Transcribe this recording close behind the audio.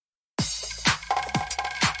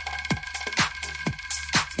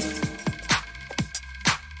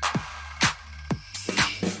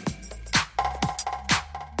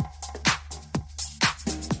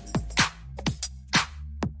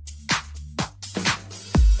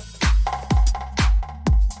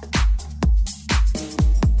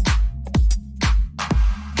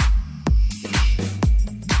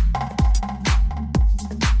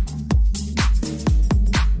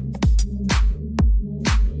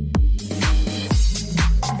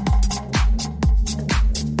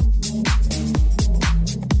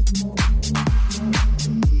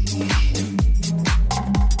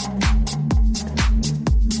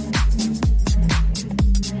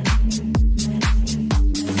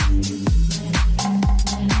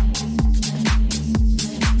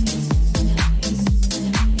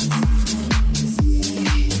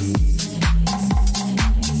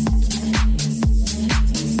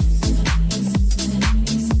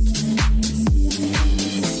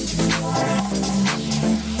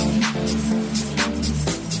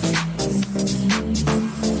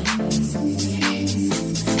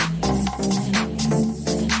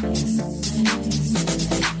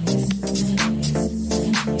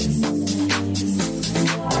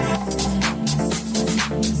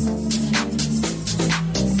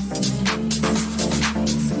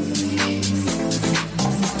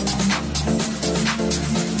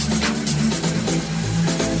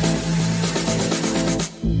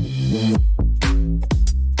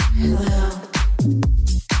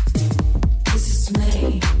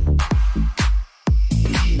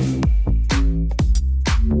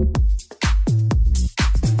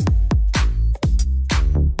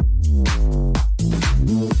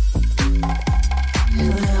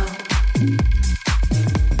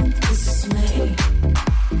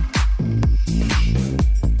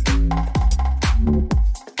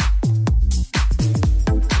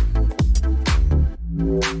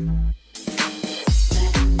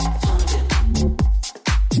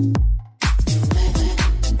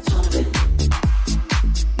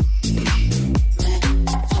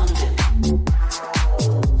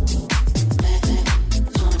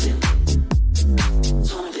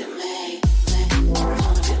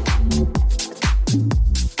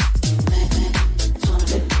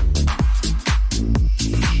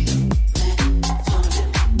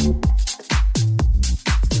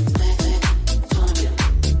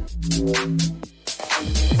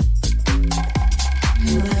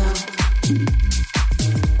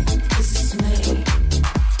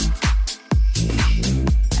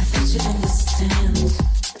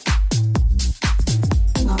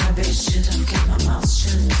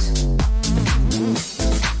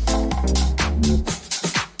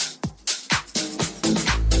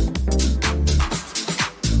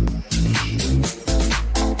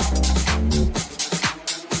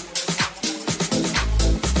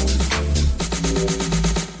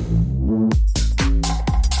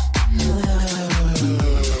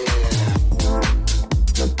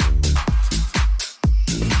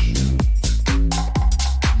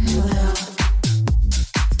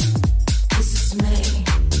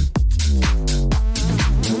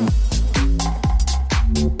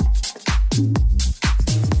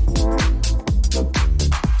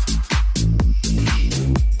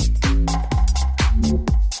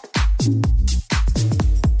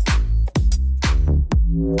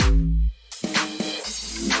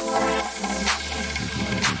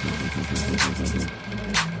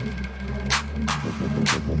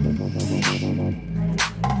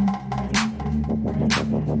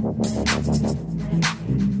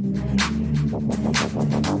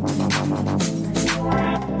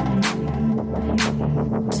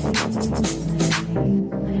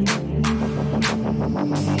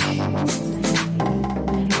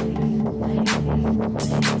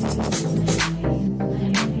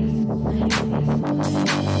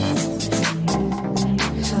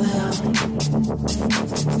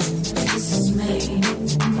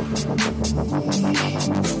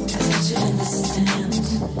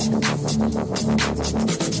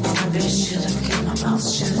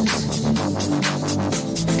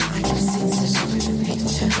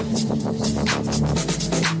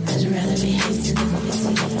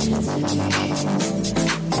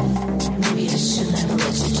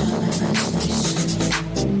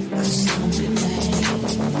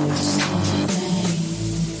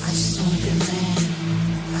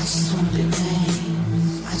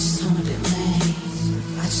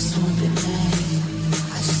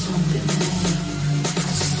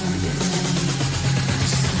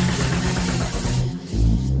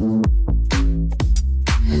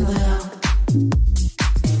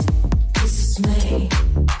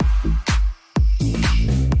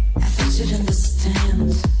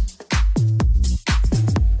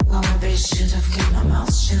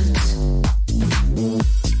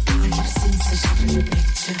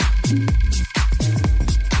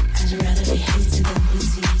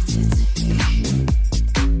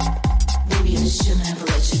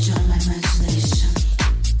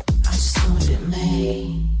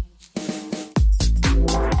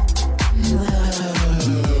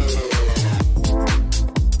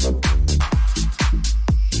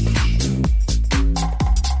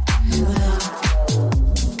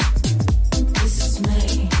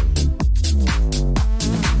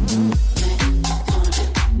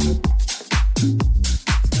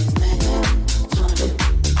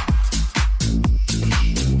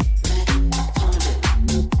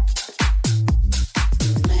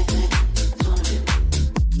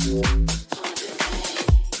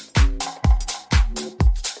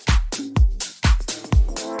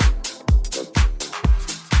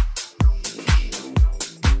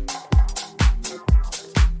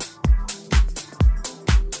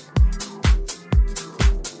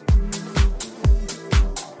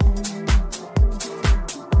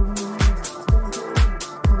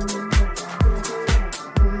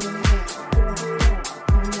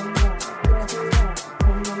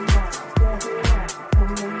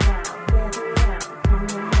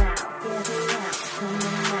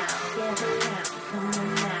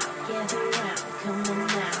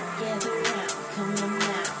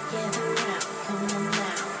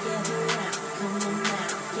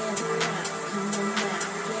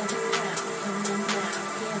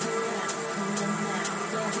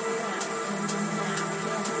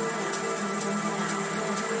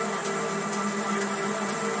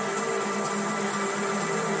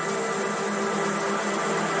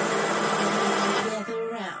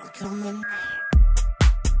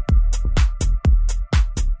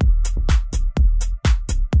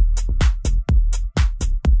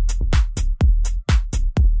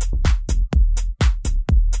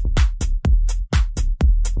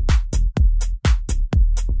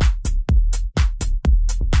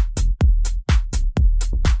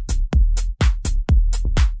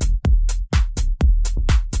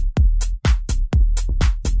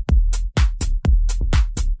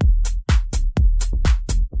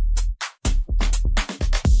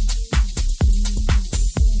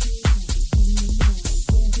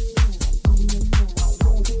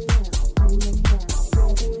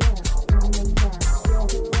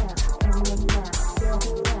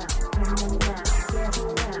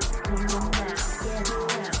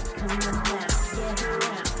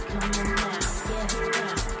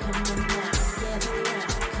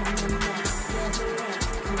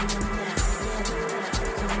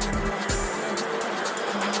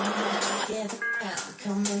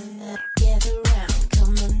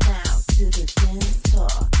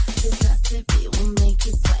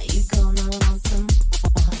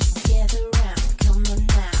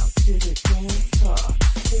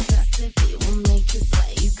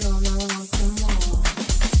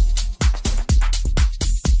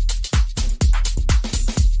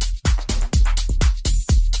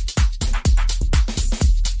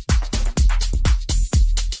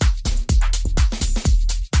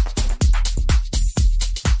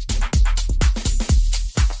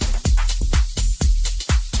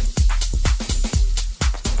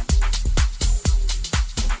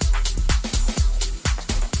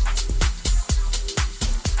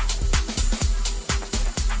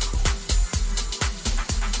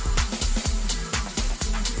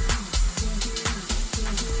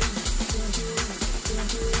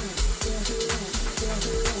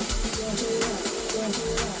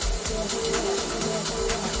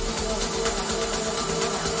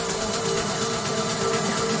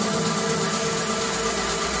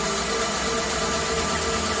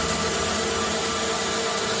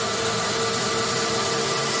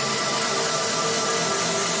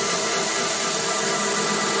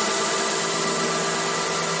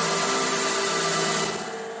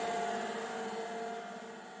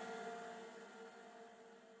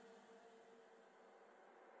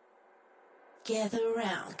Gather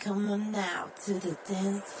round, come on now to the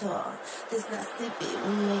dance floor. This nasty beat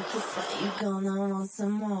will make you sweat, you gonna want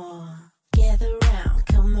some more. Gather round,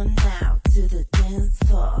 come on now to the dance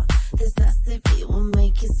floor. This nasty beat will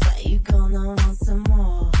make you sweat, you gonna want some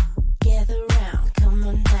more. Gather round, come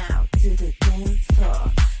on now to the dance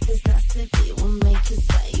floor. This nasty beat will make you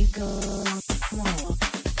sweat, you gonna want some more.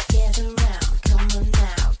 Gather round, come on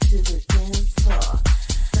now to the dance floor.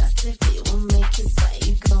 Nasty beat will make you sweat,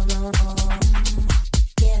 you gonna want some more.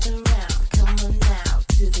 Gather round, come on now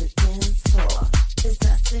to the dance floor. This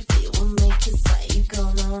nasty beat will make you sweat, you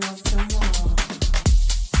gonna want some more.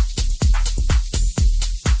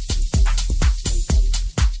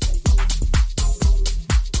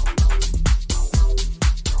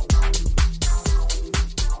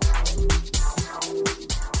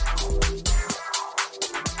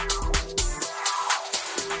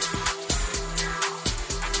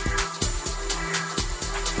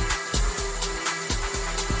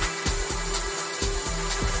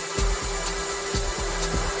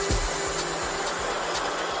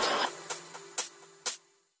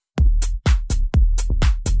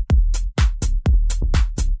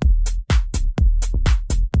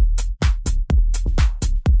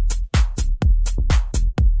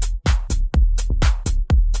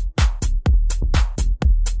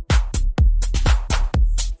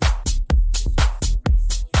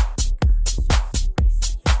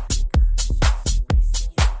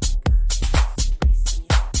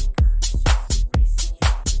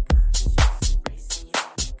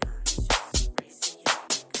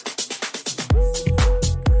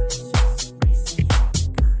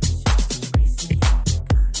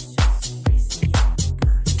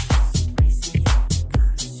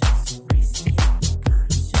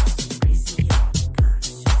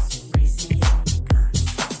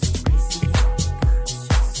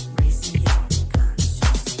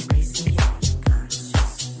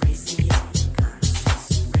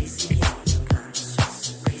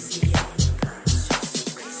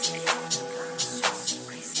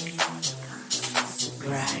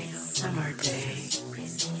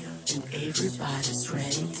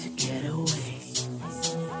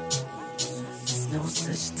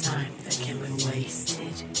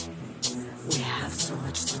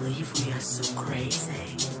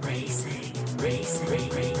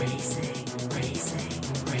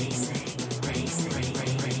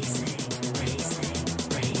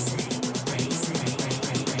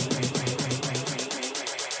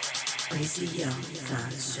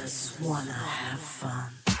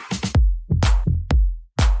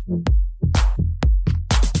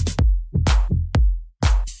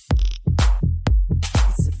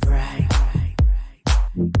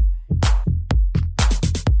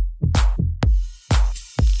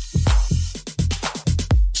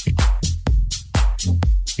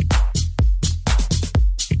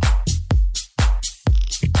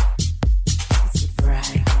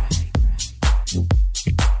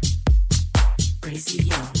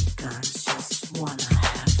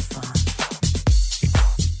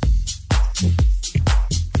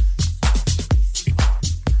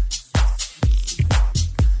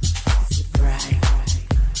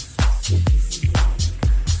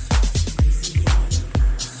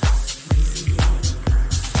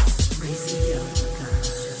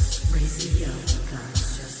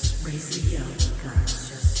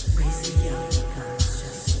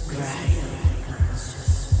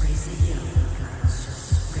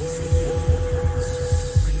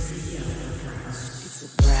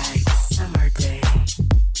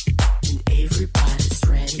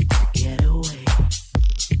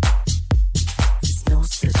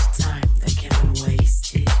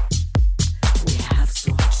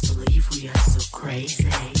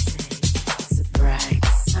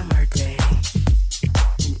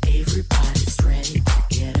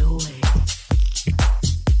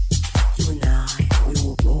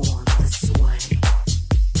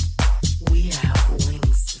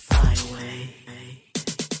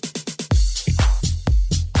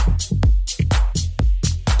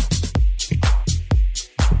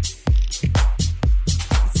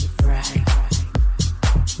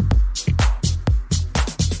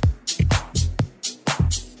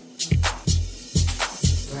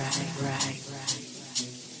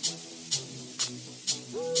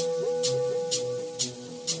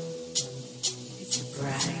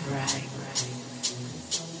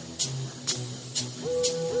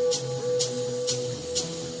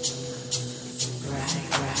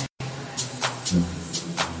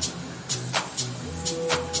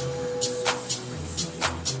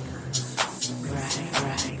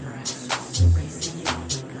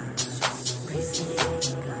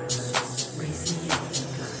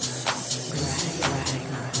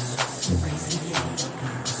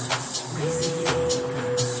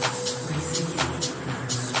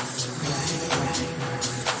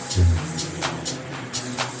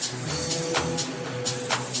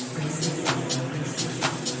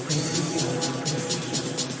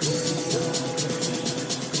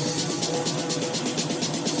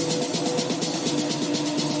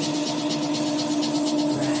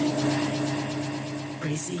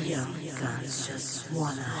 just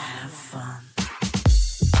wanna have fun.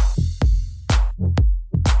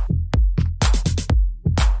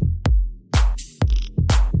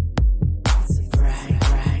 It's a bright.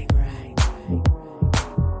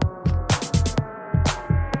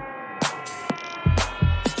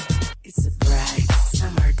 It's a bright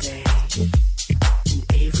summer day, and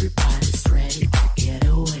everybody's ready to get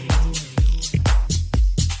away.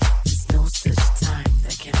 There's no such time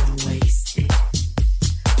that can be wasted.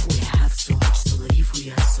 We have so much to live,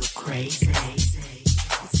 we are so crazy.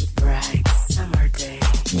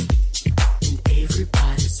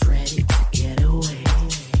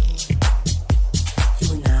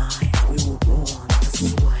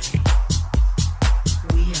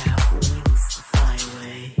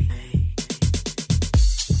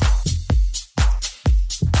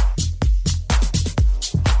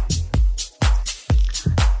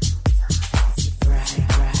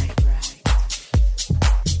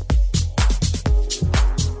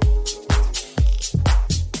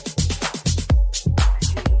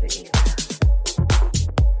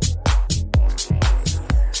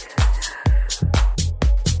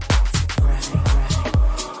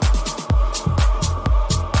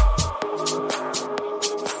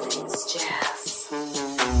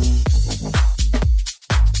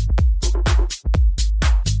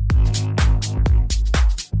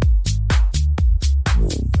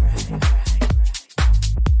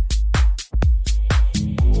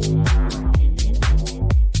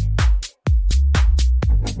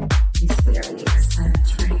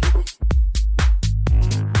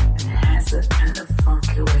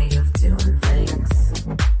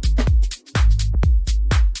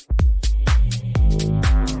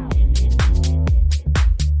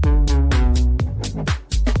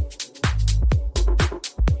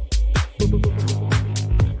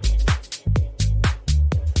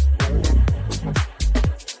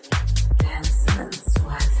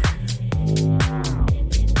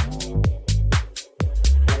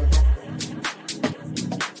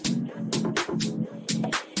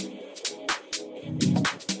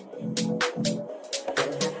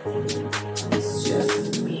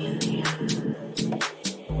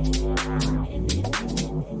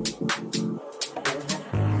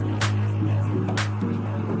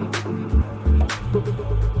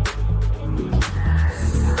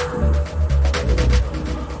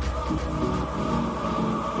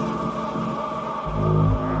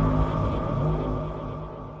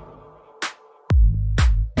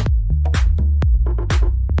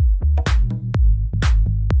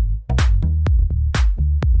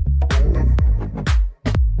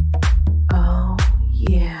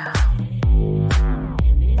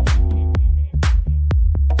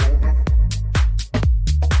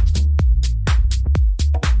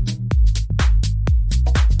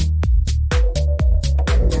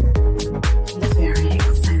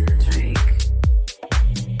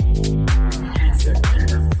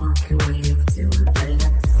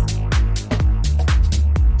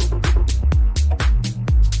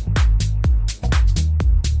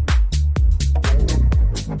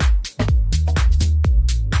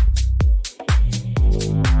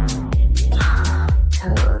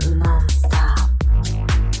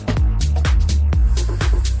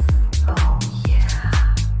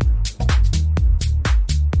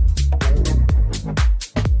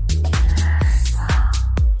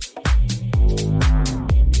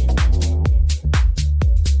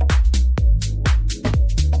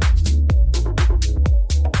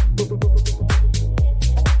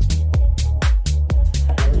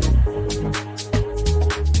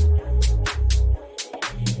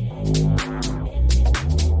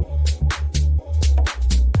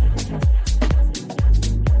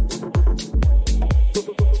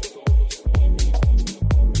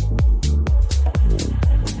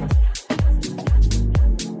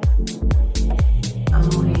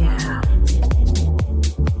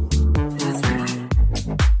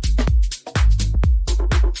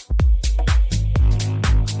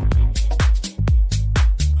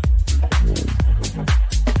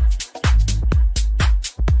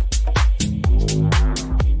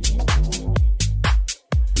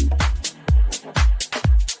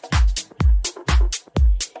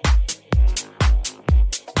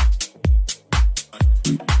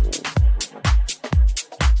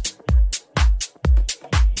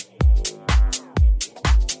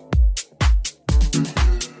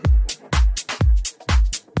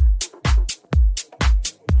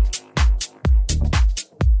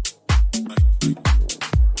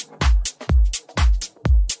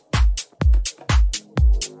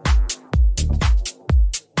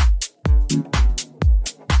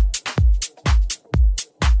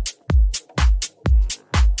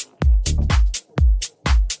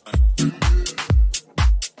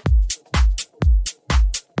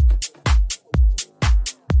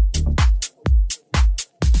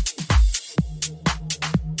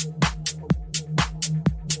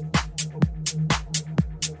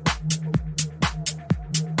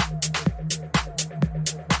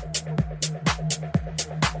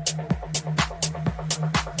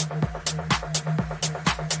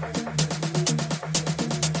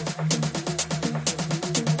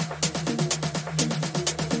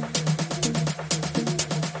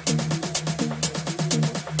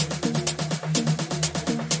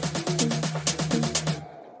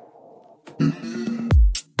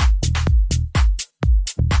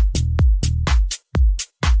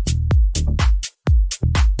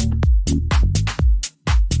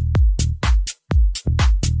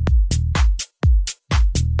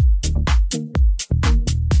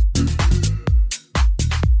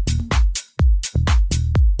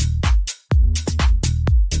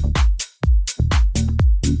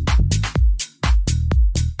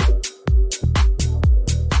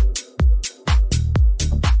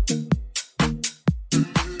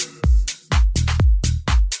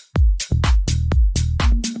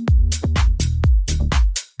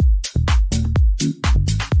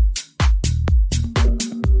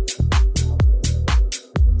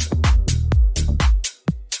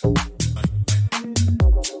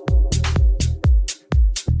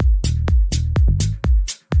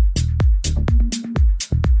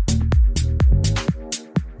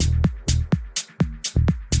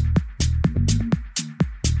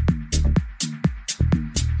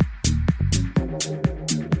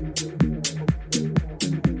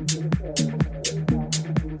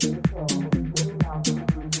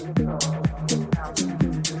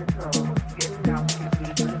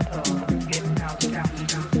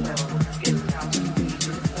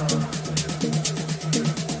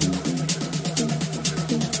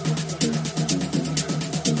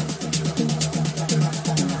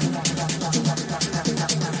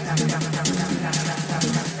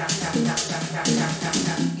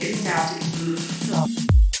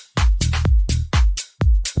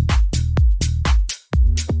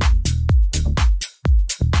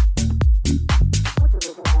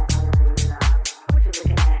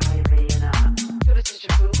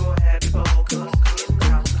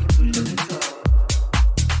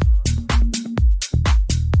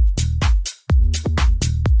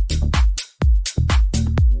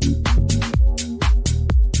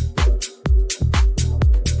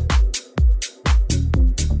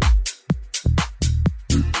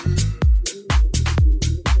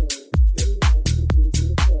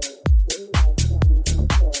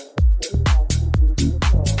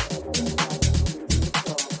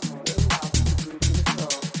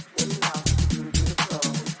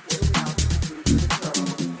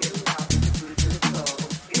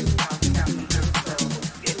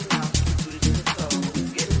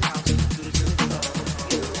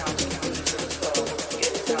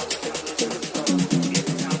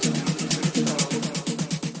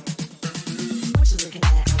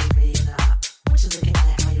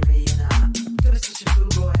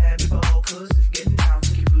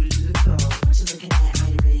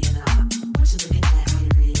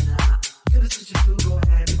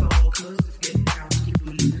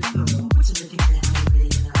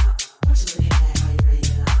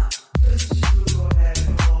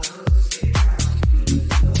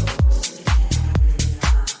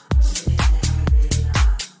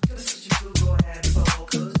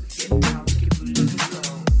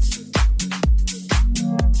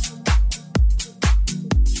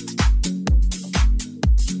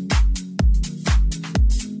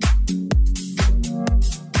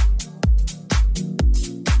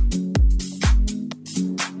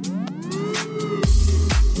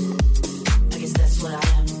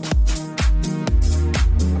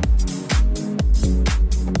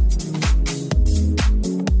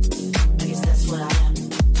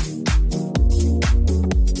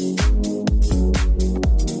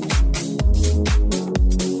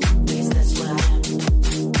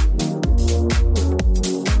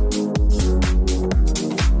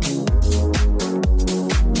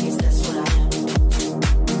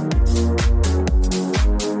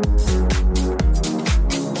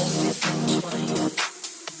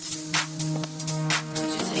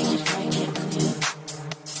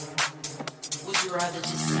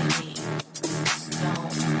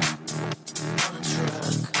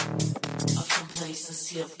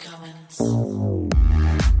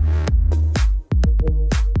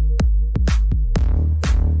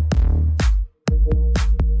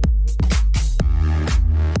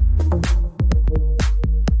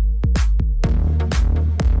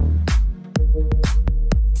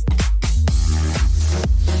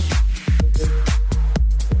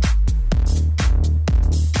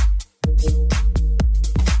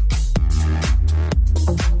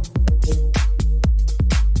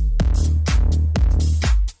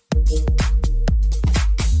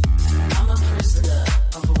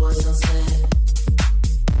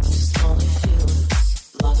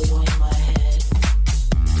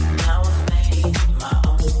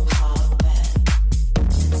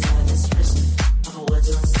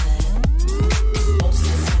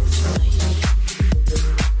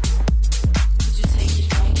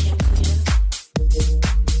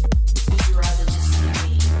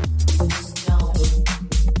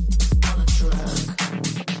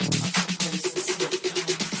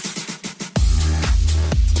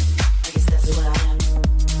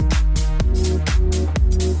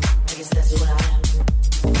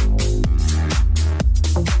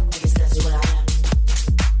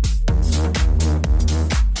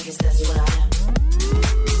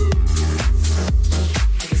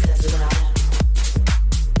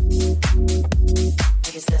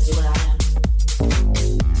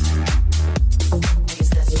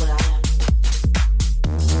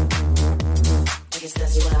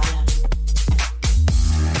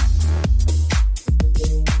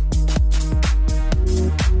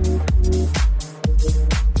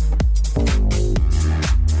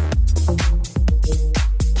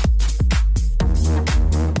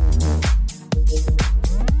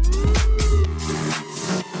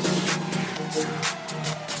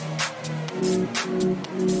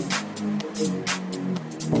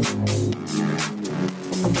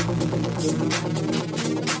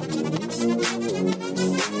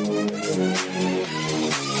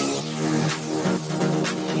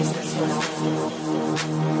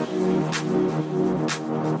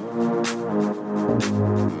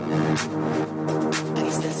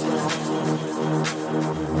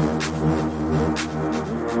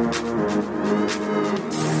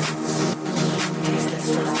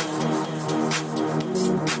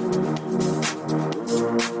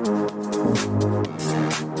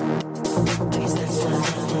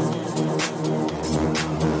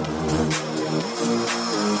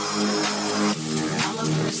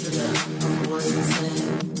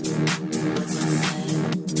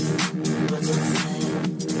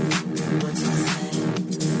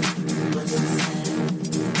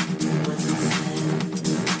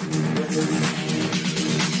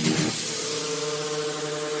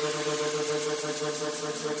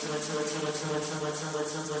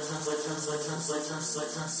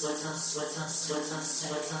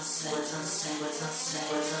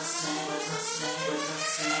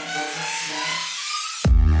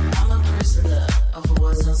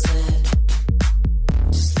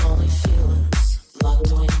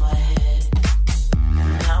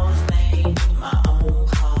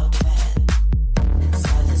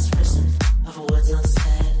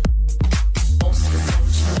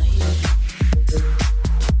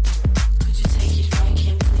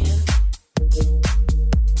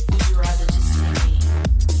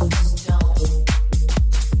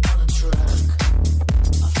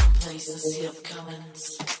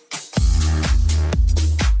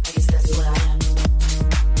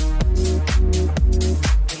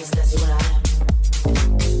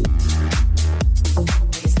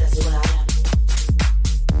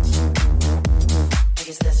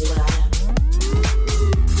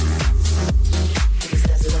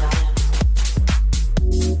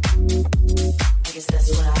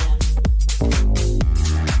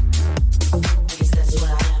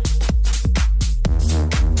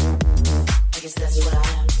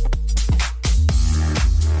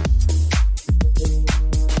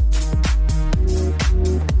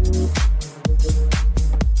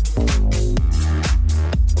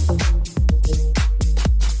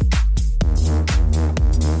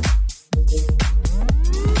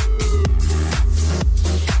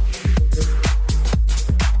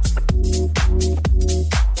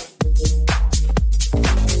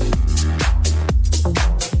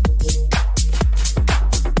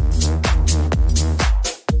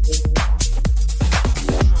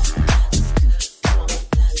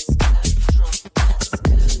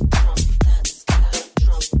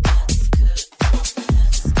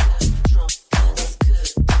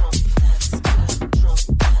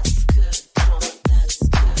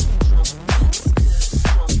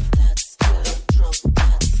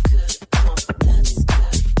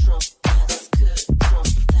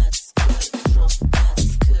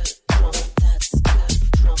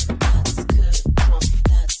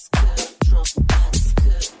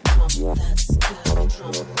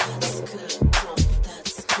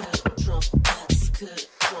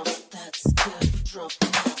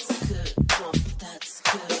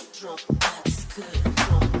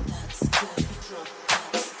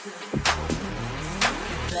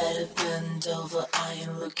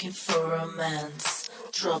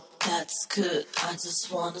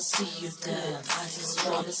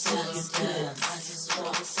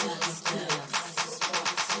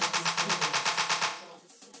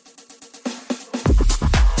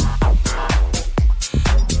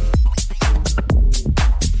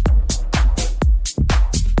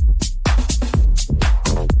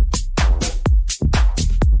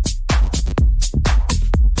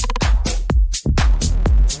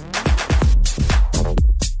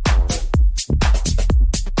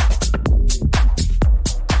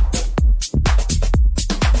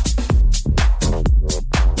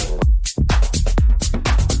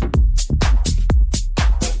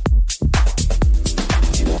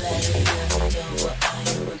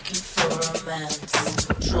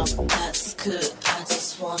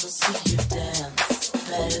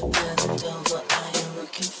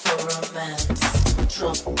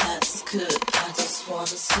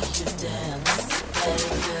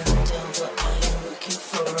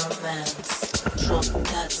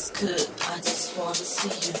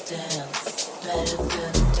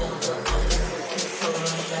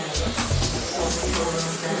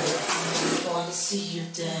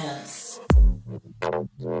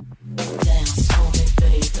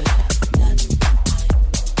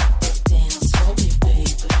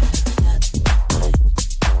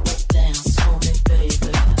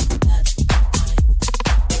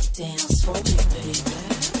 Dance for me,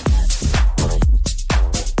 baby.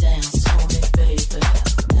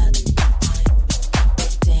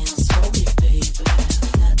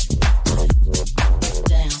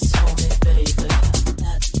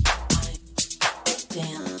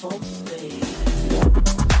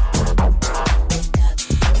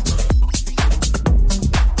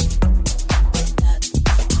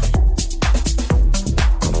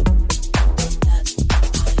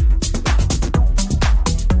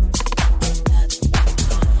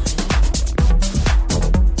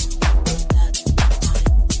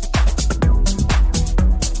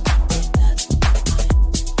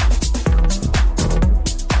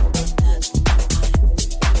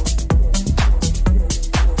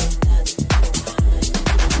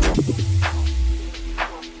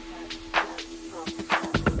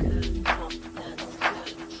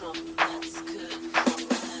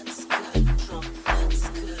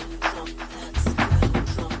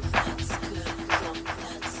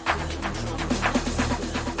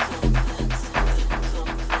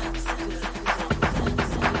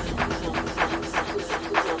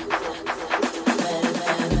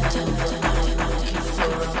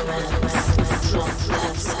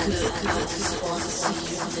 just wanna see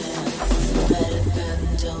you dance. Better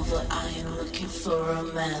bend over, I ain't looking for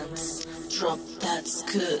romance. Drop that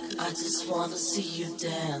skirt, I just wanna see you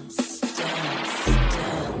dance. Dance,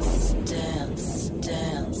 dance, dance,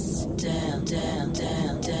 dance, dance, dance,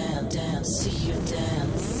 dance, dance, dance, see you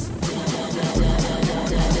dance. Dance, dance, dance,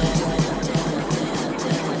 dance, dance.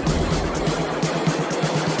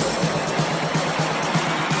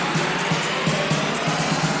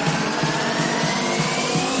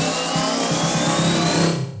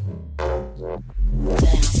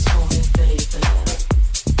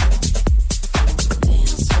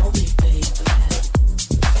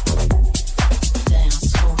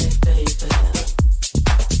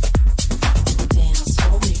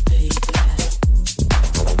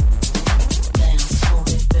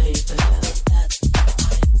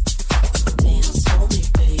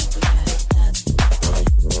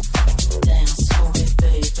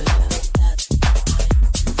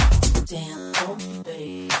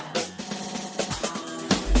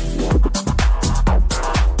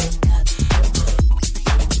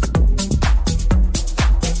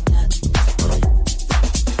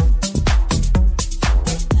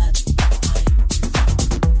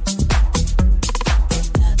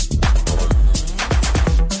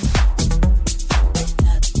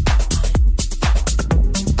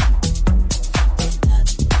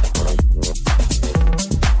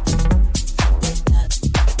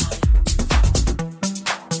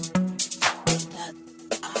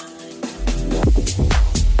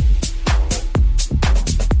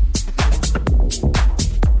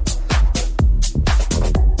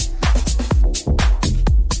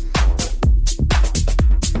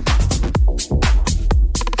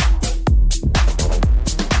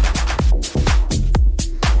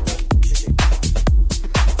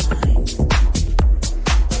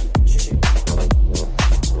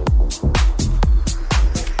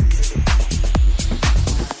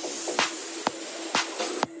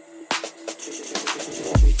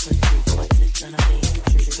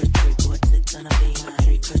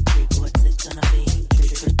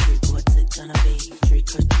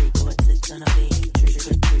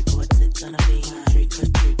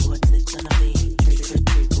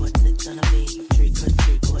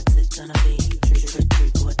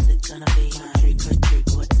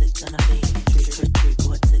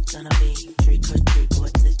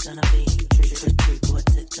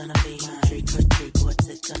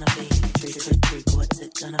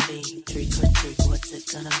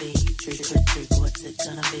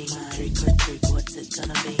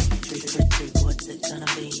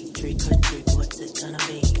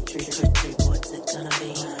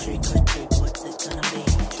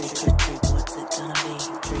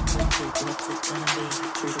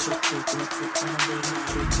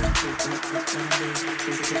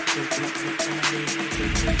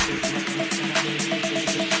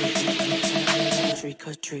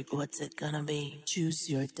 What's it gonna be? Choose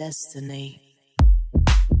your destiny.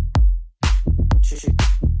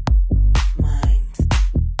 Mind.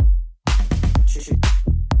 Mind.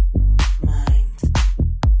 Mind.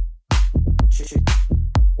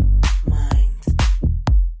 Mind.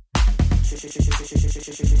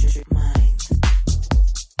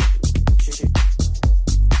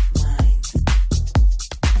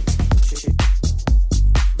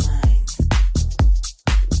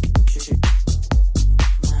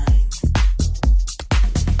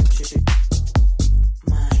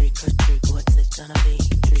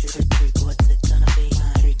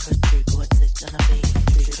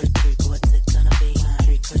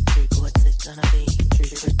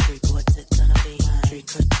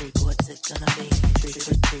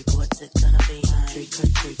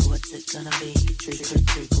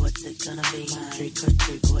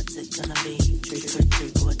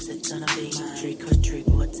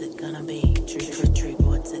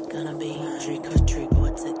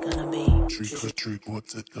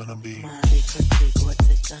 What's it gonna be? Trick or treat, what's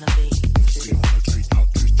it gonna be? If you wanna treat, I'll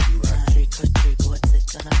treat you right. Trick or treat, what's it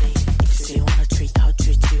gonna be? If you wanna treat, I'll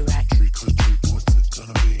treat you right. Trick or treat, what's it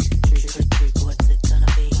gonna be? Trick or treat, what's it gonna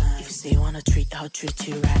be? If you say you wanna treat, I'll treat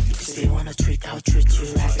you right. If you say you wanna treat, I'll treat you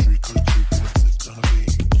right. Trick or treat, what's it gonna be?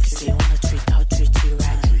 If you say you wanna treat, I'll treat you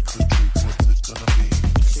right. Trick or treat, what's it gonna be?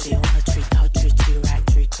 If you say you wanna treat, I'll treat you right.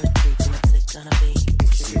 Trick or treat, what's it gonna be? If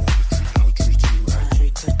you say you wanna treat, I'll treat you right.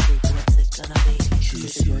 Trick or treat, what's it gonna be?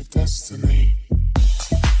 Choose your destiny.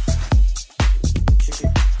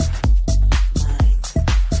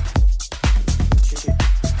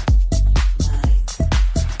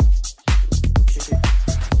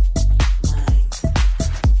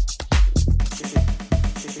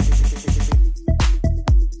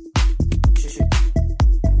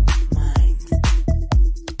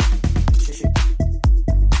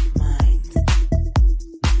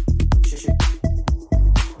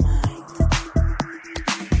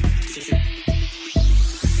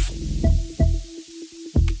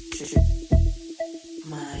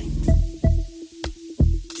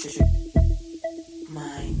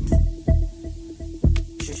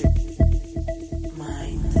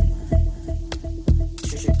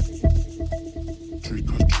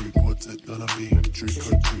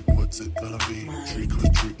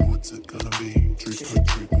 what's it gonna be? Trick or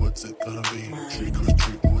treat, what's it gonna be? Trick or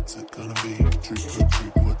treat, what's it gonna be? Trick or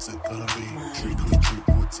treat, what's it gonna be? Trick or treat,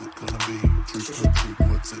 what's it gonna be? Trick or treat,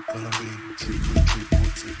 what's it gonna be? Trick or treat,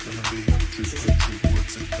 what's it gonna be? Trick or treat,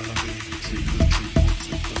 what's it gonna be? Trick or treat, what's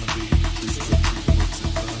it gonna be? Trick or treat, what's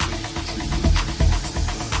it gonna be?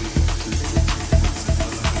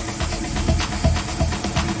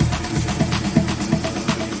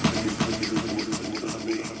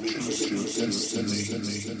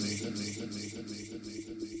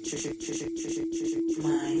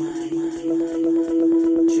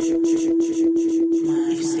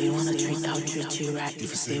 If you say you wanna treat, I'll treat you right. If you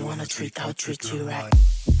say you wanna treat, I'll treat you right.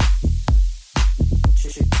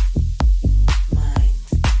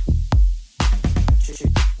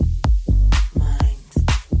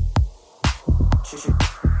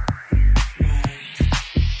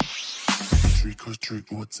 Trick,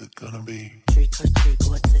 what's it gonna be? Trick or treat,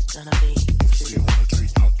 what's it gonna be? If you say you wanna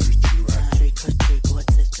treat, I'll treat you right. Trick or treat,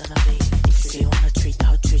 what's it gonna be? If you say you wanna treat,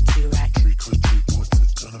 I'll treat you right. Trick or treat, what's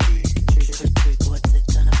it gonna be? Trick or treat, what's it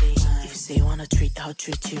gonna be? If you say you wanna treat, I'll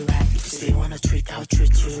treat you right. If you say you wanna treat, I'll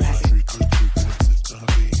treat you right. Trick or treat, what's it gonna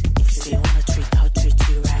be? If you say you wanna treat, I'll treat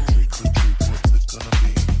you right. Trick or treat, what's it gonna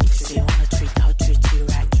be? If you say you wanna treat, I'll treat you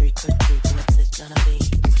right. Trick or treat, what's it gonna be?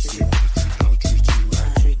 If you say you wanna treat, I'll treat you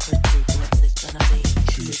right. Trick or treat, what's it gonna be?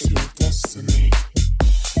 Choose your destiny.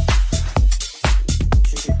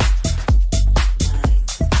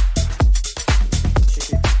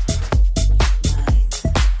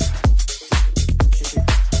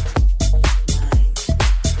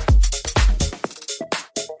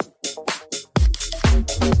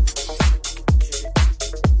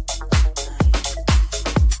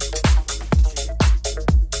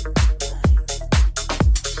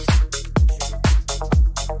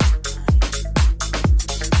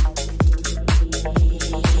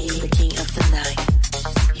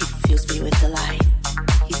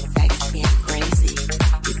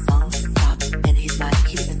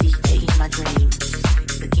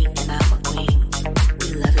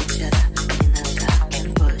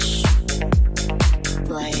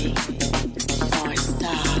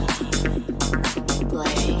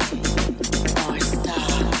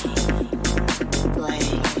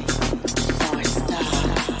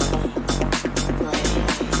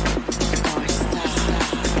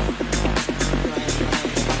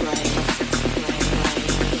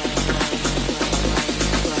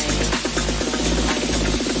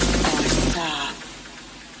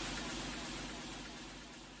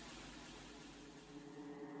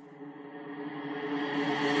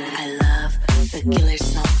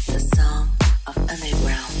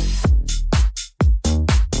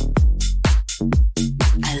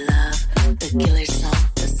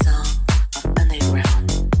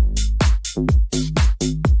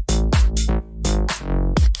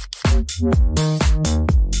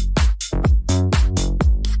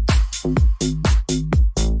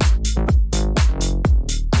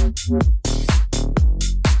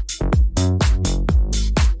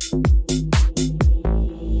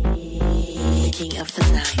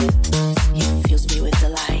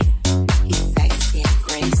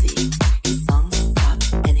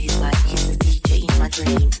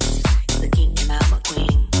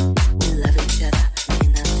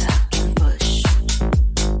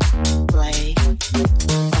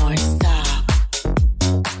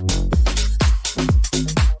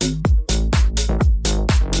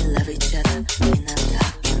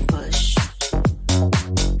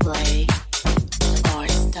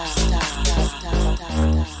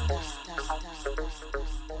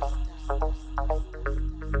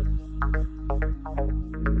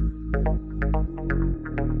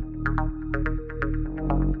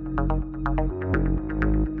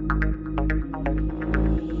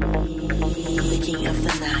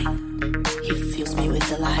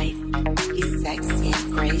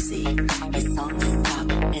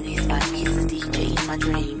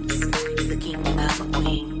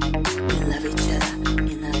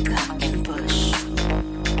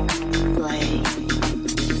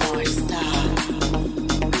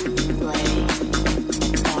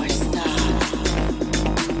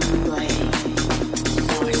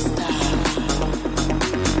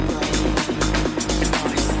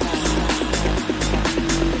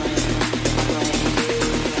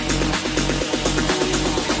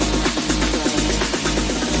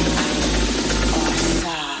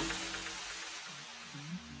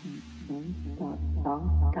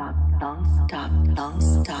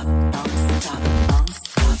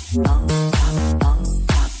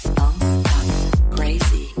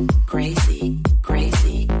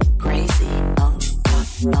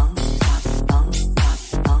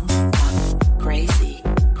 Crazy,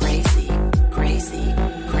 crazy.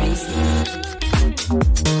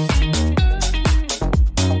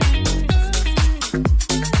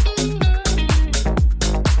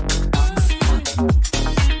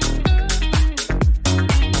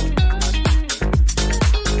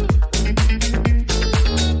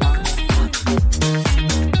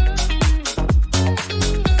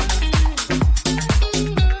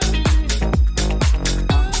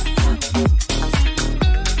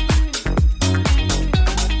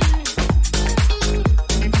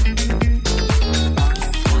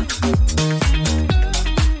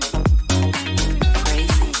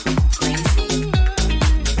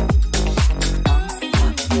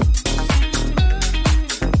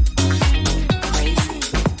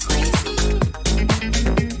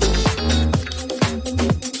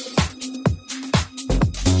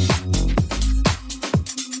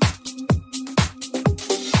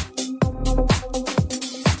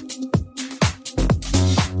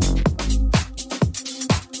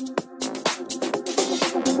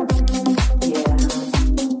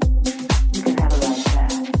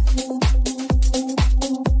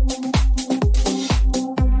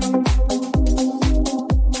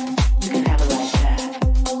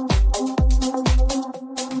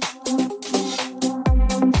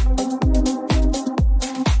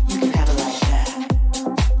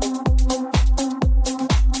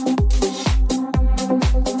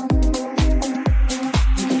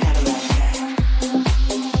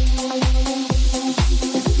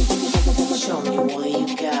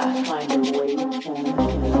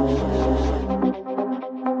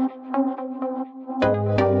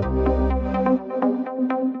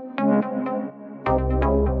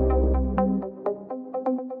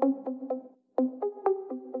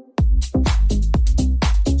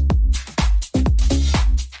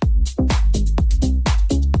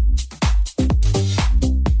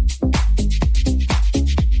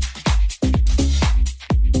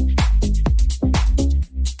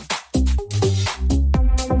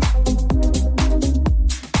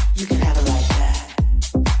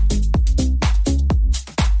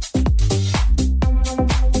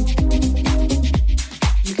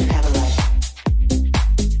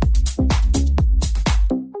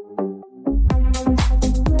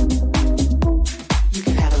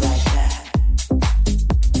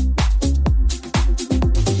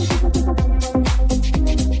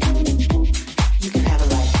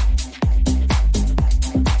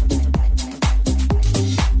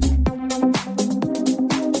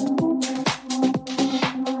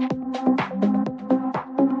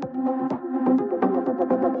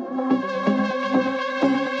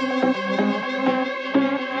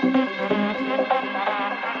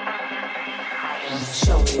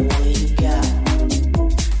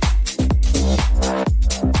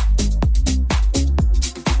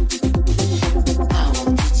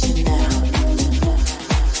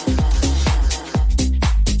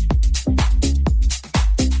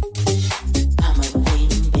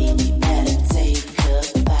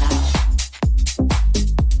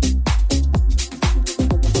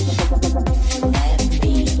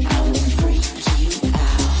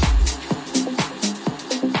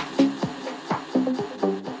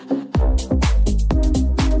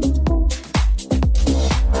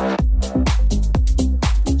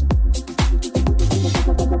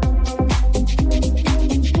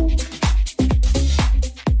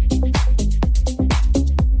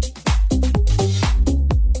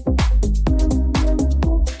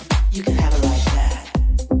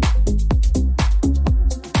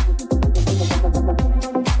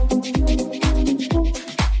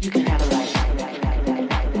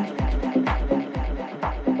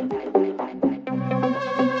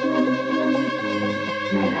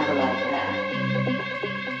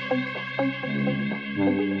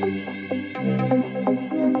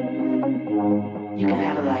 You can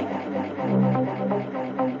have it like that.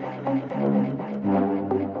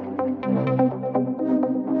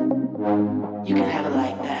 You can have it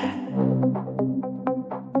like that.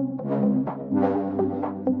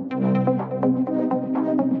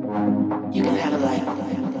 You can have it like that.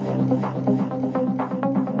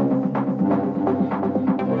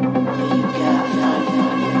 You got fun.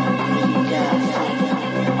 You got fun.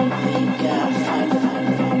 You got fun. You got fun.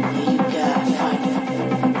 You got fun.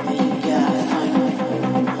 You got fun.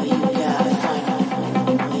 You got fun.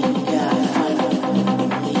 You got fun. You got fun.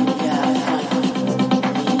 You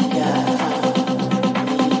got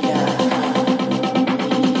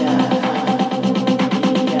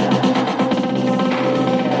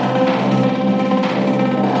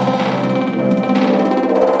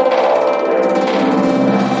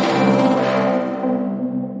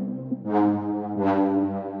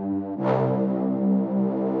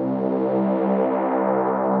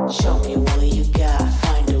show me what you got,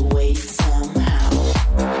 find a way somehow.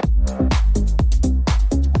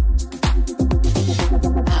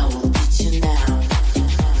 I will teach you now.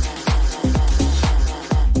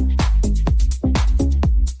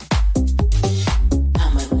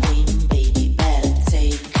 I'm a queen, baby, better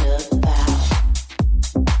take a bow.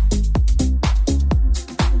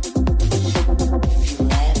 If you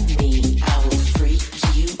let me, I will freak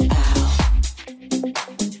you out.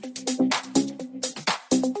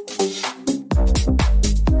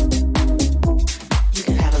 You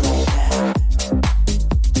can have it like that.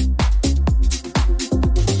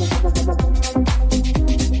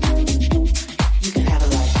 You can have it like that. You can have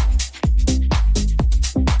it like that.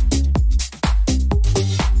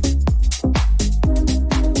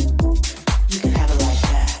 You can have it like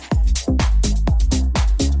that.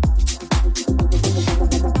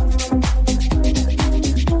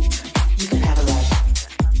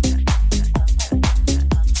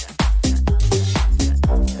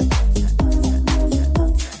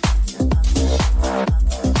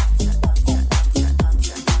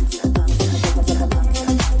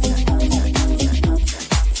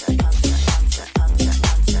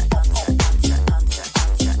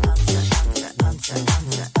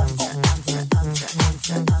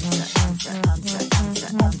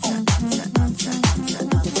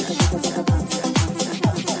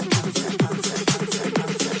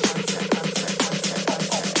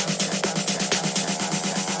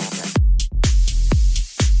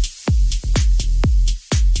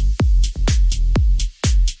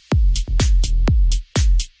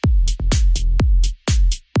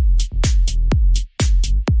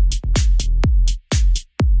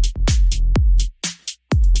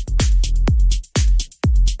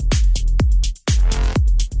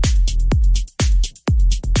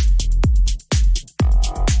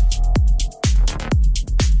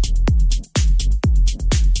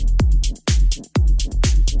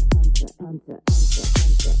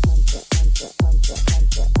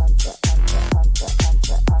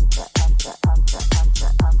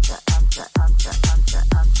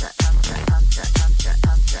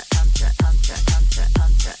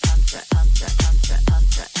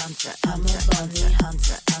 I'm a bunny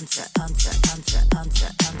hunter, hunter, hunter, hunter, hunter,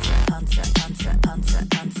 hunter, hunter, hunter, hunter,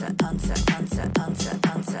 hunter, hunter, hunter, hunter,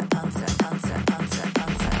 hunter, hunter, hunter, hunter,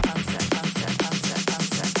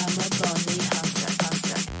 hunter, I'm a bunny hunter,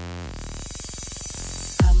 hunter.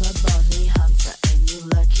 I'm a bunny hunter, and you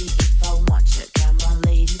lucky if I want you. Got my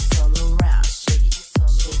ladies all around, shake it,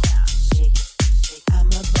 shake it, shake it, shake it. I'm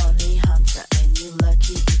a bunny hunter, and you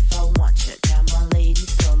lucky if I want you. Got my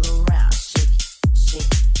ladies all around, shake it,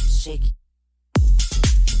 shake it, shake it.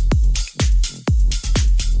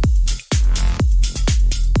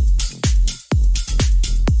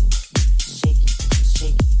 Shake it,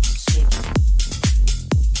 shake it, shake it.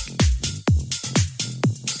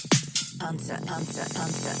 Hunter, hunter,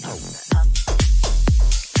 hunter, hunter, hunter.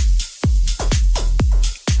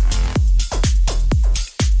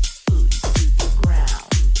 Booty to the ground,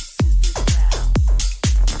 booty to the ground.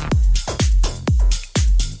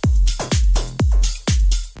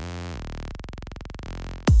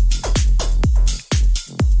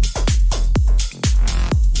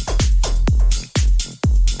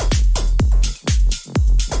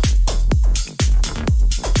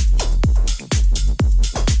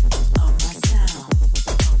 On my sound,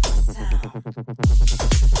 on my sound.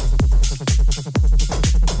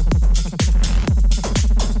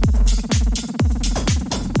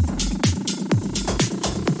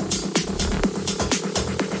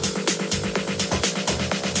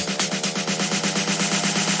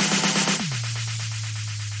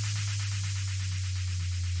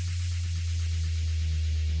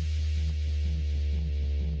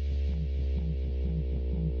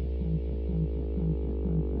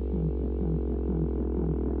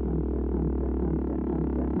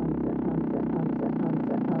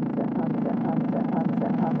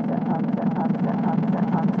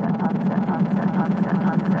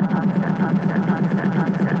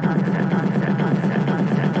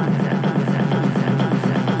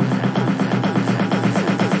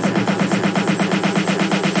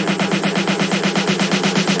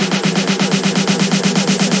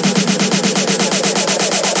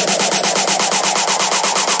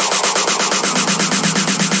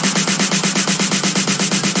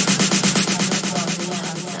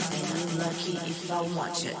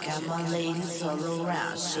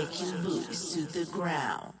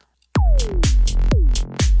 ground.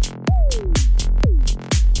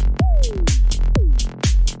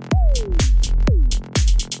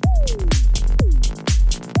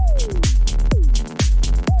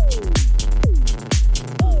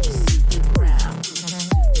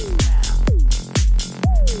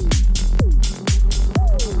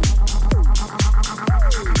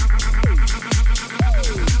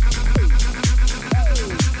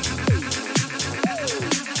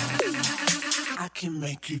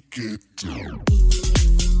 Make you get down.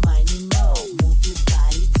 Mine, move your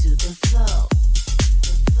body to the flow.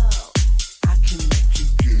 I can make you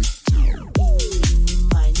get down.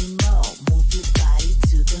 Mine, move your body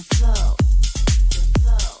to the flow.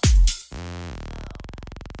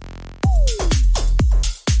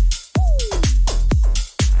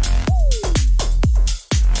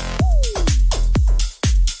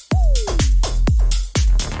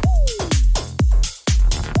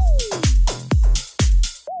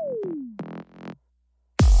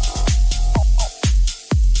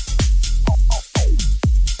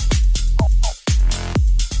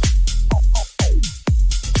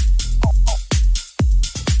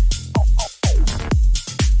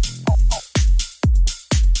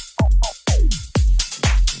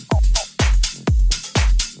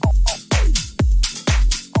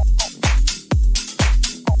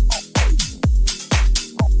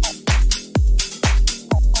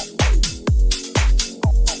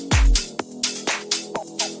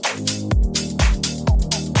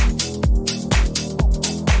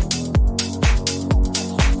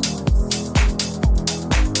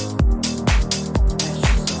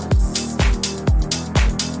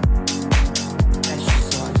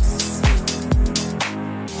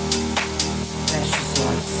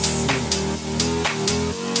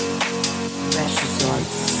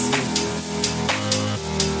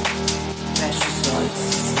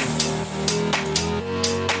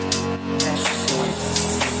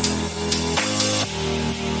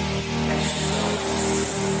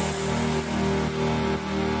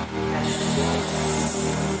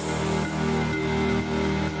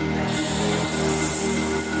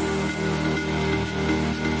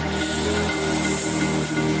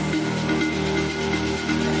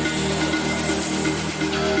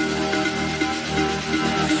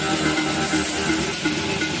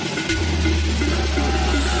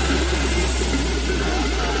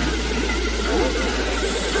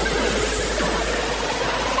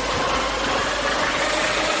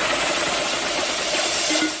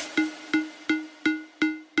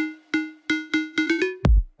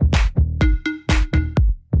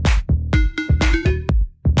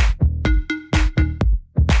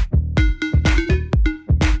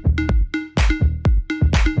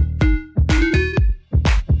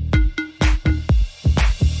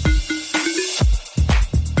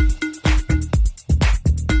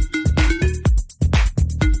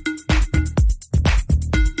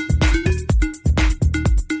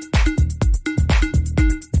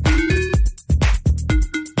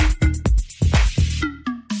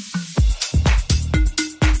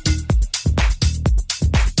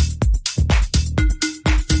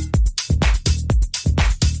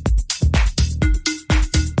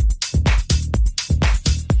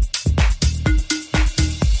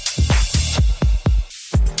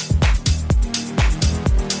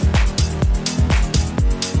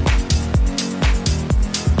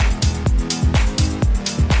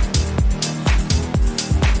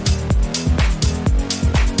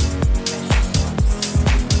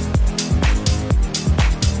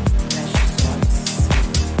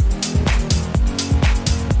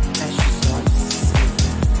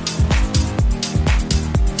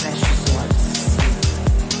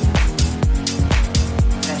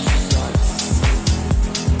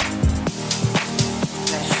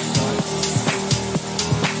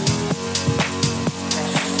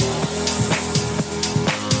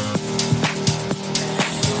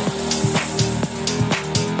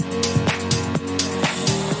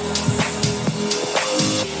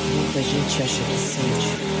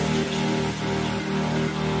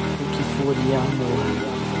 e amor.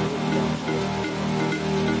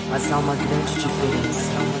 Mas há uma grande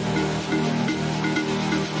diferença.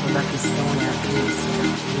 Quando a questão é a crença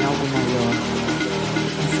em algo maior,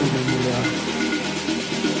 em ser melhor.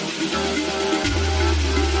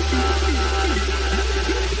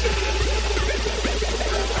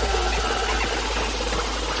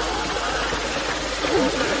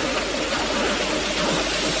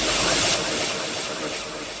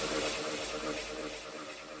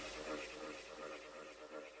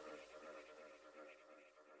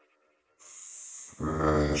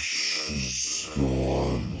 Precious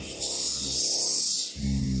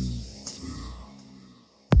Cynthia.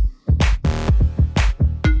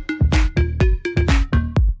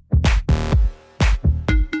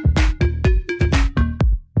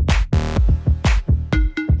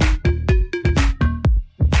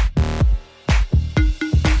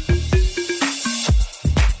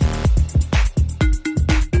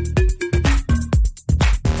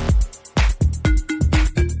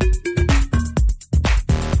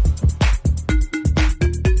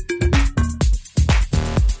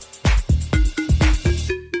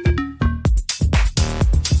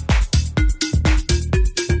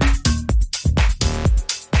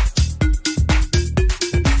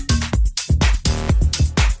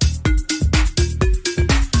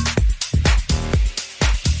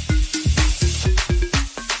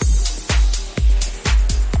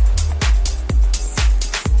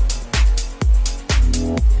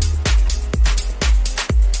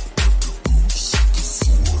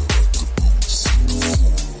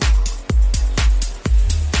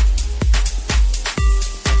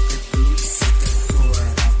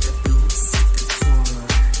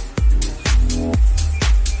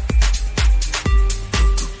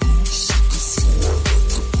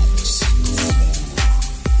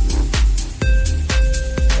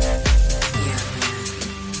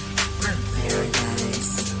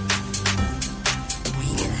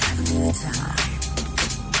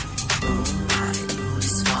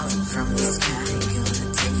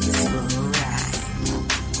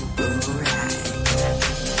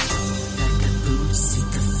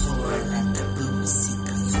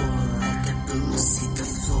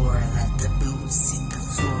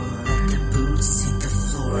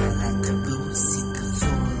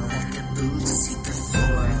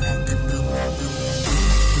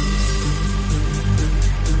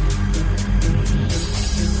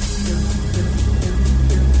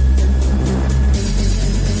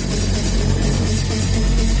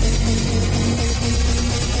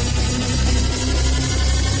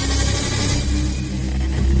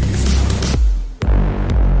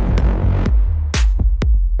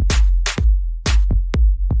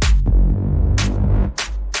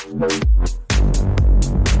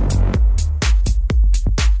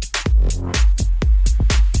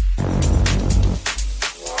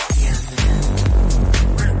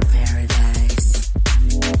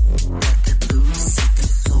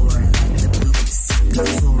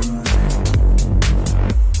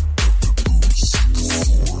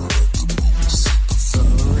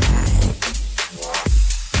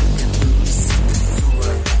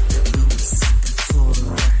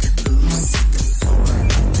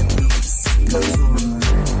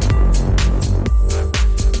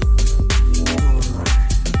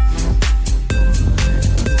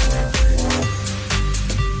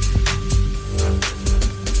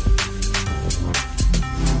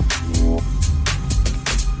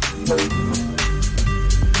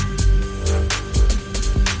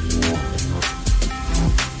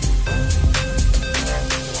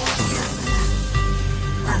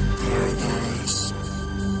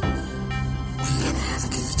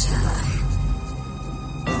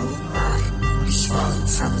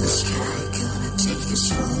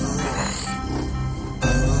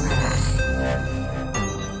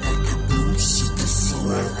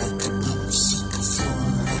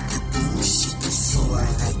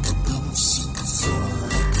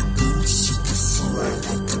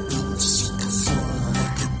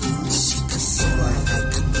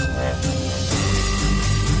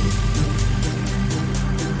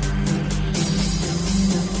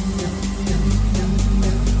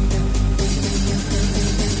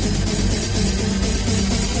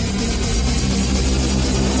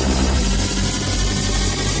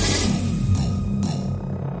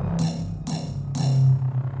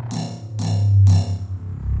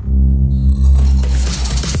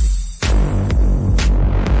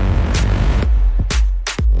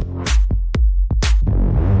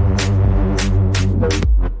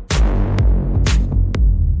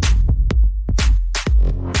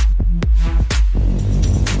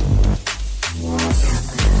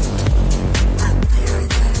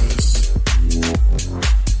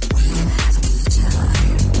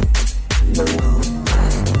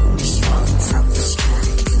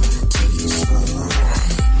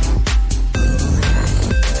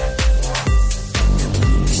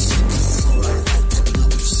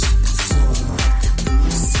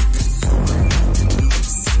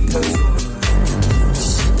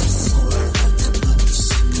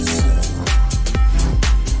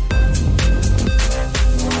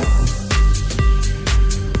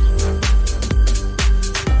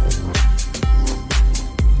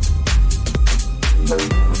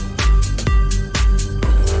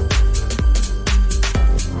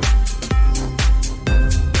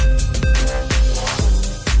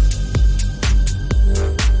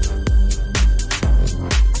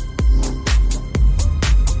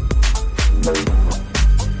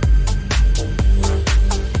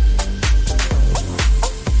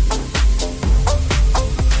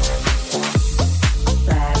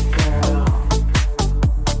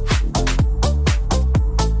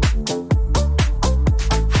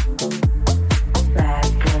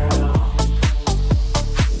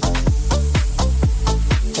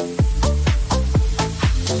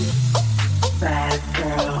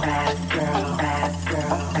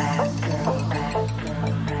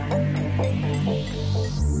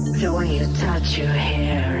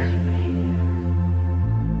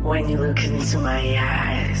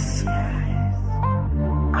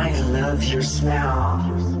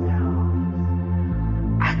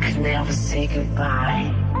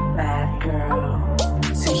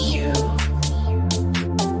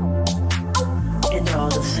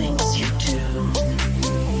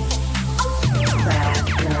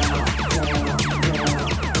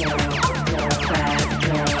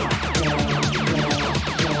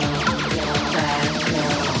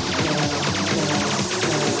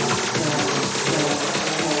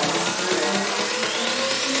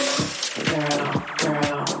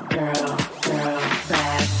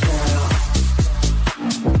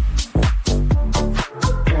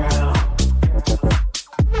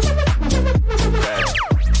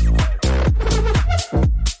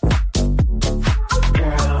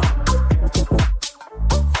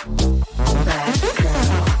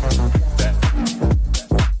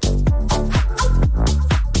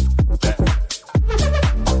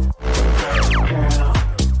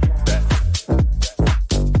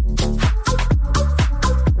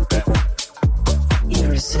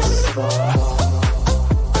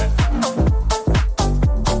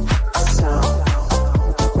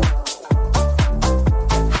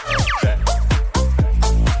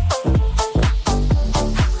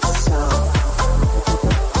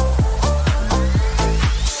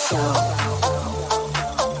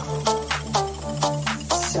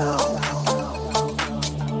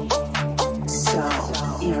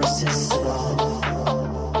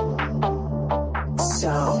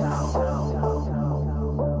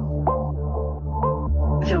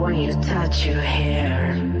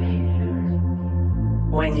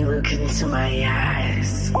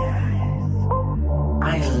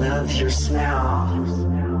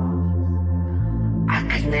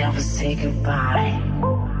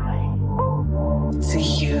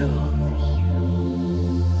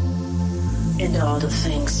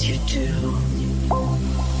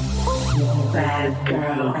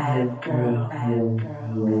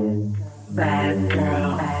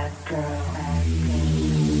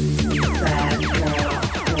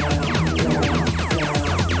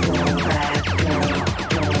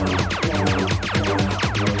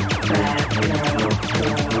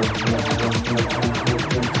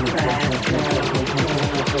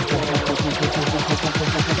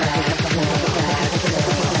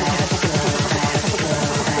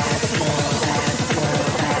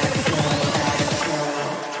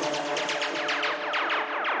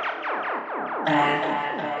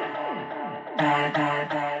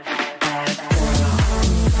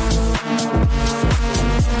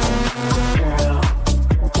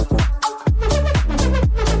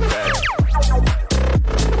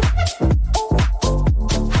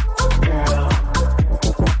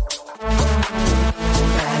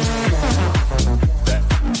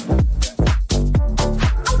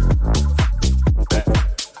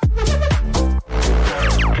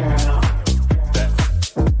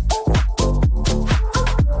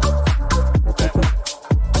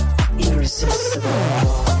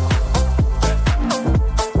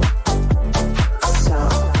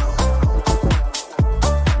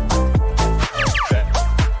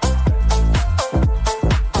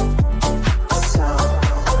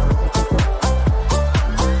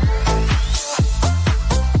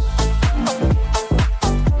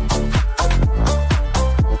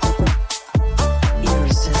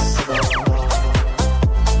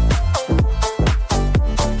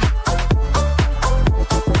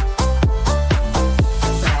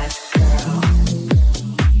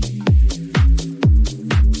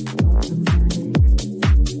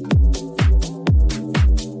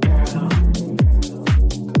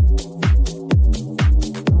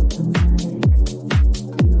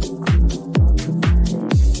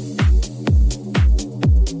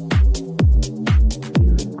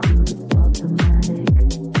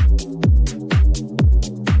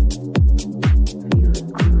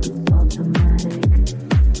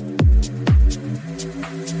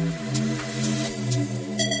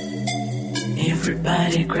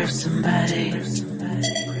 Everybody grab somebody.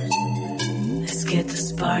 Let's get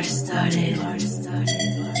this party started.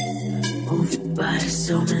 Move your body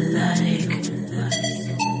so melodic.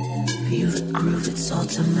 Feel the groove, it's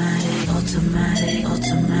automatic, automatic,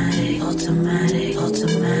 automatic, automatic, automatic,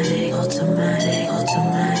 automatic, automatic,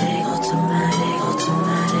 automatic,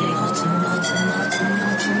 automatic, automatic.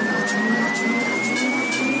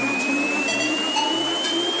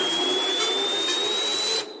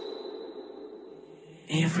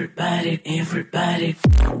 Everybody, everybody.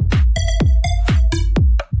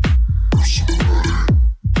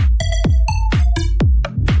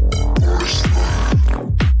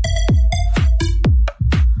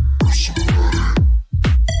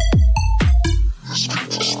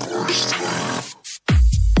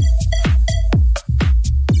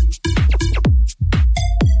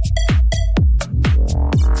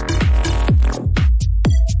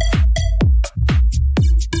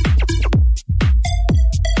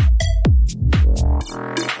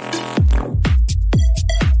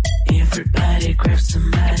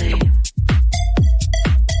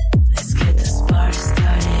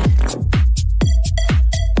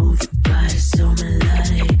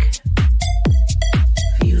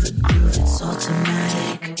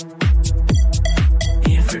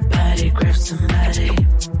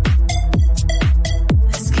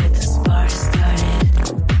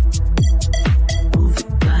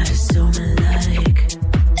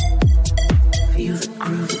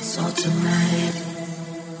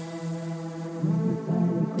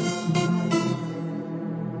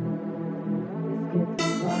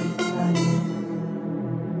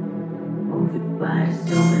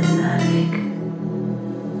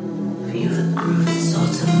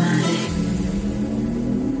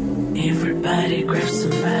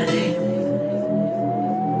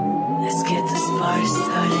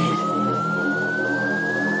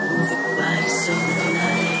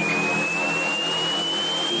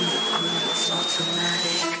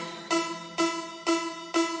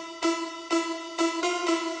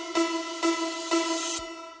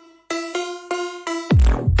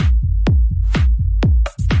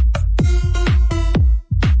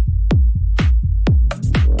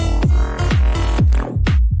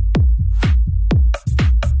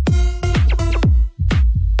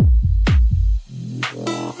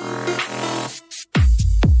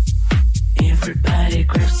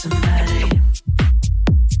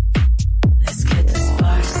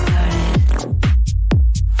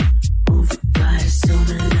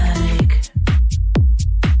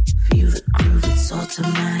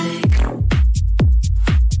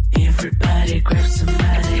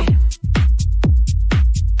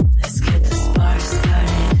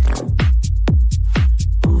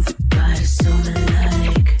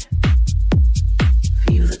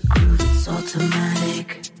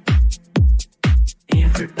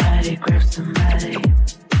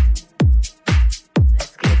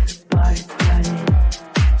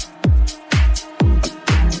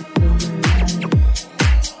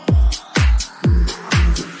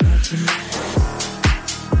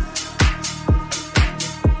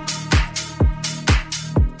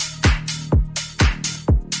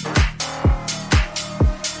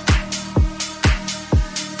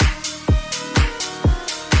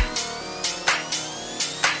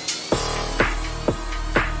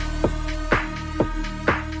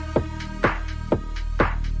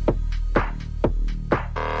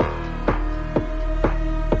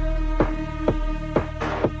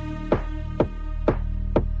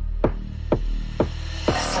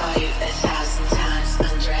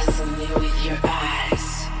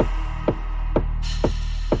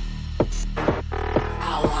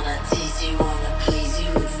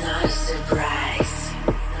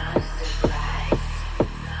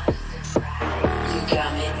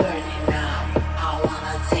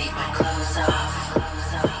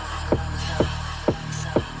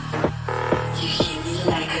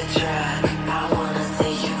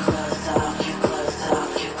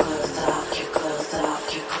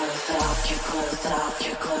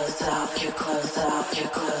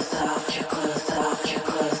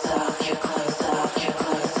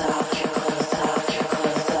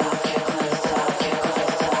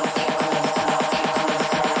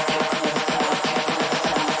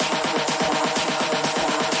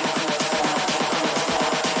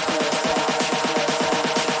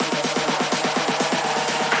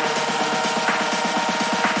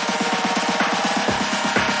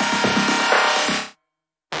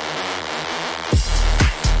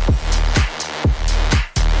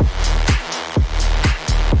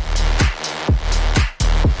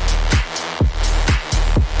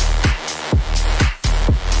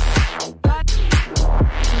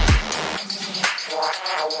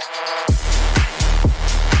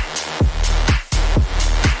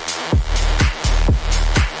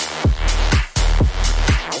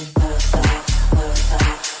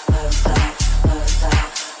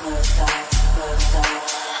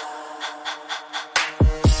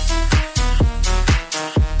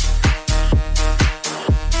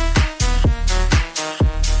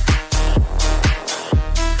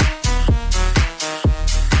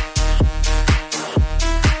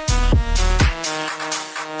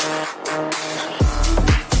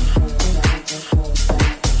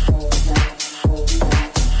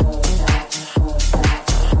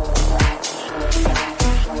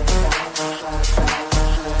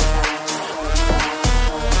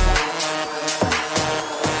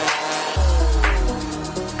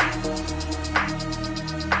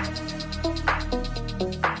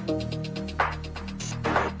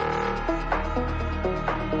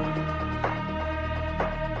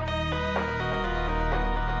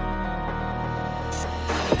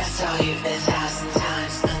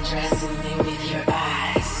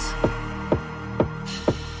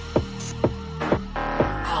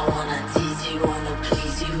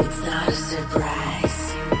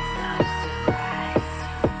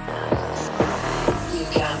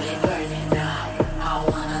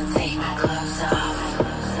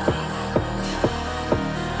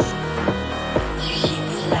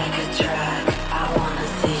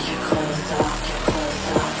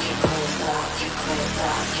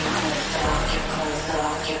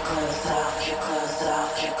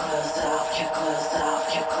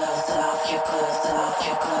 Your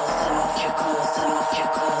clothes off, your clothes off, your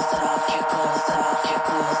clothes off, your clothes off.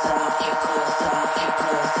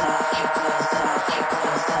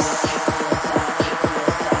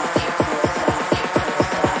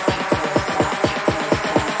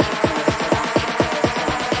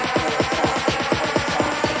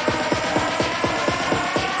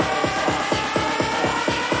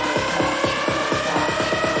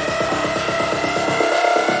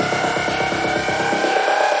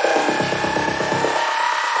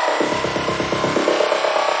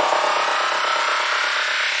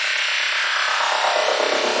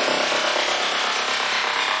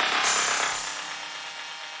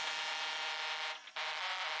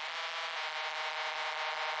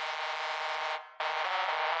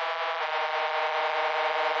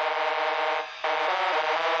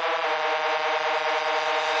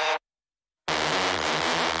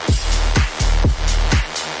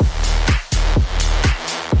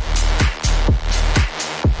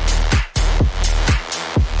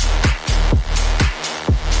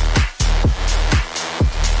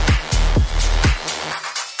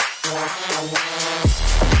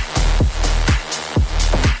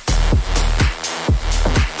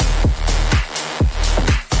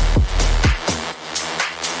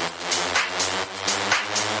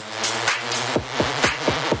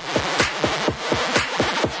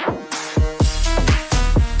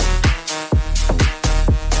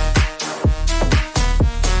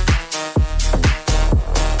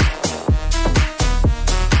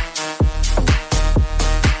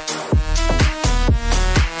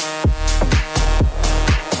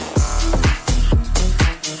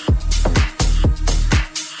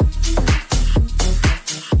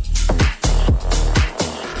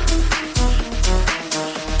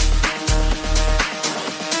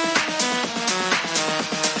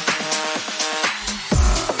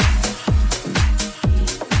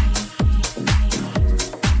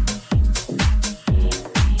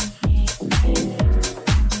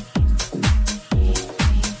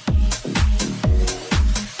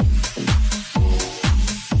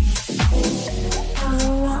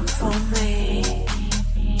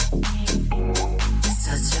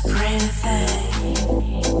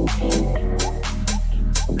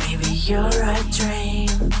 you're a dream.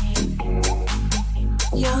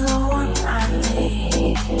 You're the one I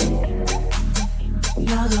need.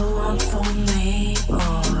 You're the one for me,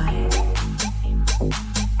 boy.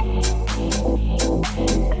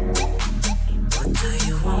 What do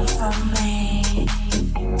you want from me?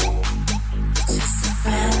 Just a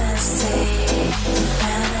fantasy,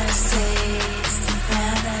 fantasies,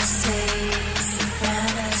 fantasies,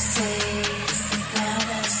 fantasies,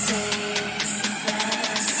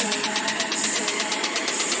 fantasies, fantasies.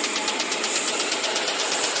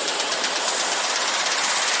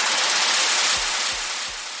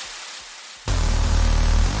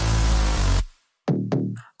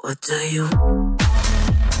 What do you want?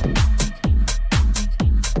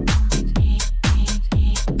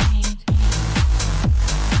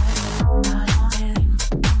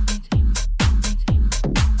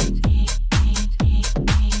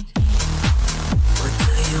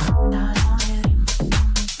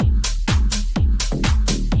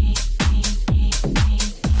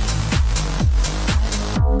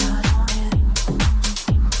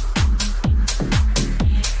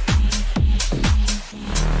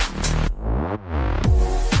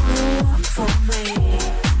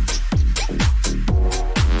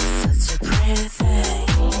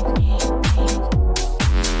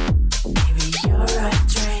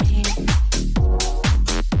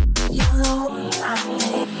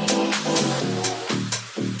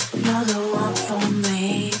 You're the